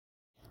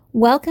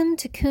Welcome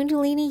to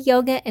Kundalini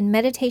Yoga and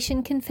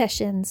Meditation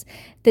Confessions,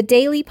 the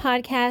daily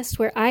podcast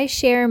where I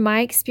share my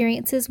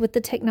experiences with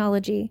the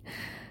technology.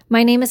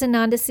 My name is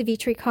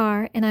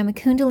No.54, and I'm a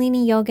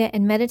Kundalini Yoga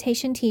and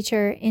Meditation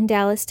teacher in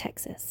Dallas,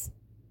 Texas.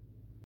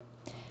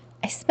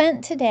 I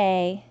spent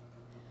today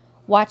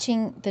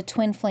watching the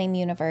Twin Flame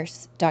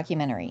Universe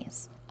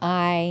documentaries.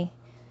 I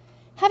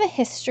have a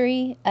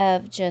history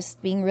of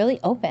just being really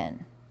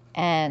open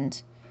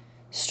and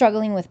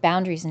struggling with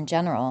boundaries in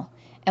general.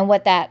 And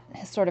what that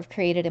has sort of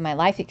created in my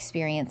life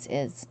experience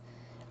is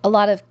a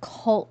lot of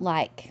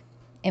cult-like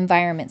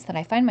environments that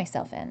I find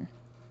myself in.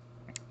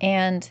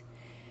 And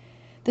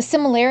the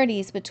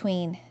similarities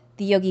between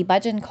the Yogi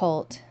Bhajan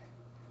cult,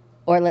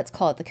 or let's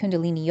call it the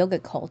Kundalini Yoga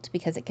cult,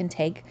 because it can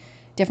take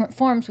different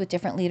forms with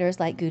different leaders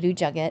like Guru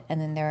Jagat,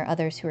 and then there are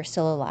others who are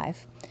still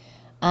alive.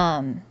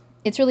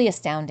 It's really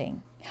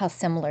astounding how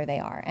similar they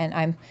are. And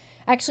I'm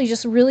actually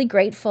just really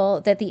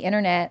grateful that the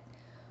internet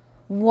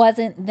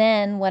wasn't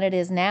then what it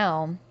is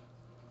now,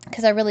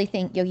 because I really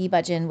think Yogi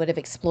Bhajan would have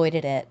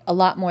exploited it a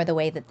lot more the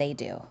way that they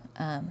do.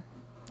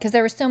 Because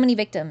there were so many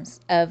victims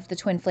of the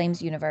Twin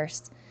Flames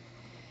universe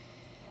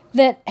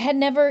that had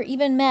never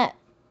even met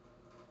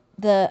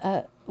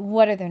the,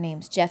 what are their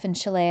names, Jeff and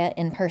Shalea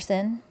in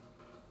person.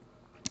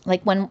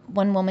 Like one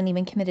woman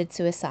even committed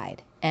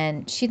suicide,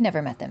 and she'd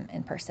never met them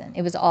in person.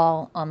 It was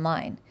all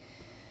online.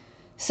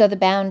 So the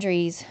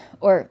boundaries,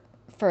 or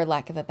for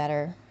lack of a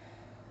better,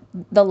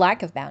 the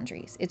lack of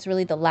boundaries. It's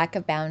really the lack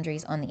of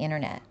boundaries on the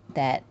internet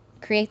that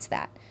creates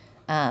that.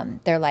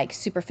 They're like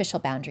superficial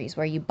boundaries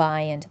where you buy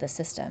into the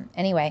system.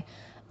 Anyway,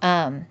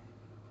 I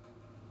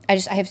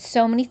have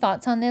so many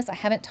thoughts on this. I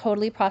haven't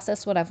totally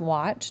processed what I've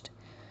watched,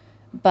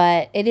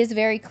 but it is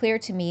very clear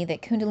to me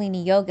that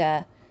Kundalini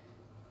Yoga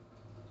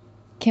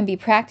can be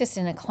practiced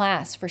in a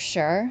class for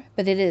sure,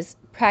 but it is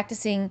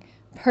practicing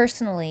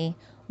personally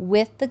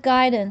with the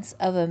guidance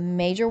of a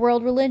major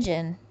world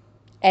religion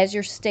as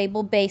your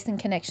stable base and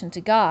connection to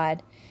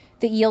God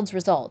that yields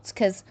results.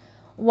 Because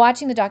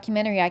watching the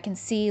documentary, I can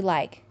see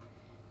like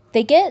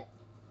they get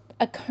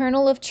a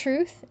kernel of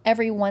truth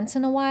every once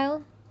in a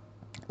while,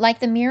 like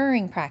the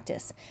mirroring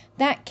practice.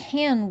 That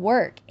can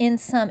work in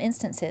some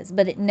instances,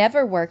 but it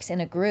never works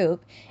in a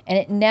group, and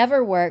it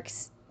never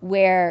works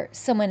where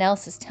someone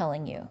else is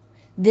telling you,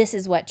 this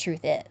is what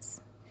truth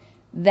is.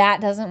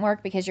 That doesn't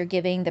work because you're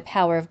giving the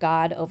power of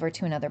God over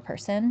to another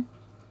person.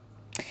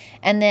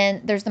 And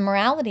then there's the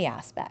morality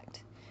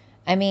aspect.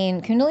 I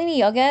mean, Kundalini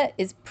Yoga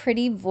is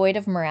pretty void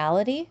of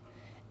morality,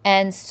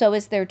 and so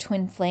is their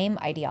twin flame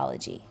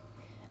ideology.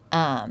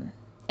 And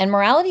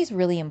morality is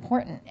really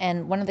important.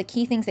 And one of the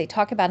key things they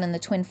talk about in the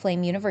twin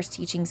flame universe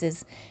teachings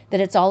is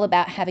that it's all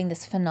about having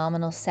this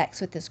phenomenal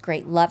sex with this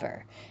great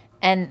lover.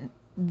 And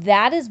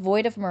that is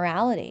void of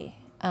morality,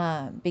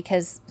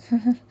 because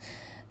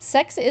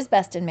sex is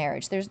best in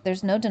marriage.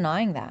 There's no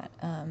denying that.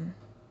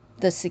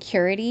 The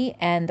security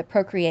and the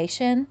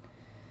procreation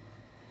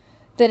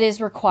that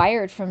is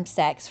required from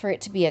sex for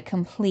it to be a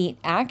complete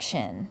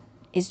action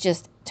is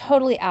just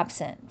totally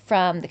absent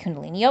from the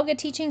Kundalini Yoga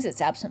teachings.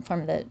 It's absent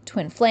from the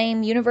Twin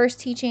Flame Universe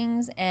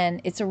teachings,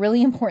 and it's a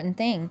really important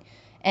thing.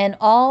 And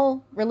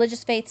all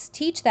religious faiths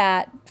teach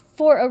that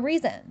for a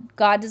reason.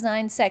 God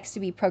designed sex to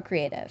be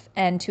procreative,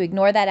 and to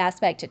ignore that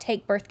aspect, to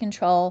take birth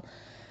control,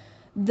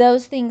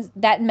 those things,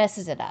 that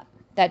messes it up.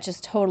 That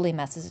just totally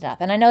messes it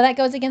up. And I know that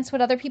goes against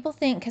what other people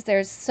think, because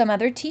there's some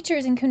other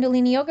teachers in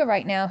Kundalini Yoga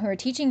right now who are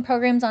teaching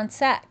programs on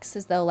sex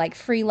as though like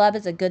free love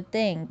is a good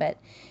thing, but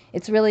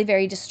it's really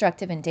very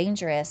destructive and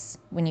dangerous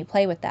when you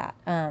play with that.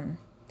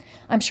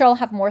 I'm sure I'll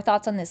have more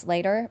thoughts on this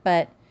later,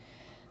 but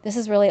this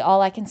is really all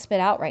I can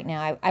spit out right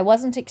now. I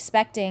wasn't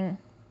expecting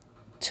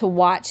to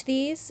watch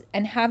these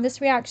and have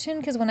this reaction,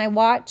 because when I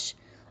watch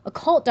a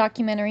cult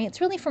documentary,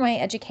 it's really for my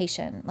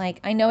education. Like,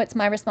 I know it's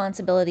my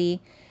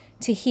responsibility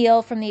to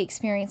heal from the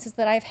experiences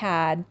that I've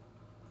had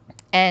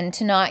and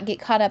to not get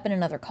caught up in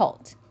another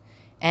cult.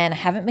 And I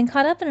haven't been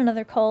caught up in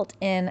another cult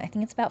in, I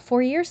think it's about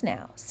 4 years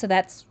now. So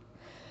that's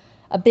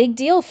a big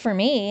deal for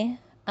me.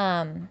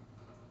 So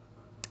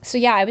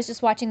yeah, I was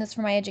just watching this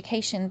for my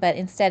education, but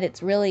instead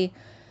it's really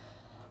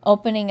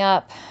opening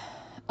up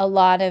a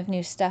lot of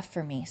new stuff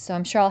for me. So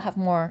I'm sure I'll have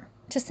more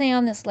to say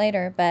on this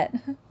later, but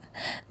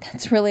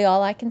that's really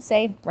all I can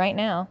say right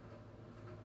now.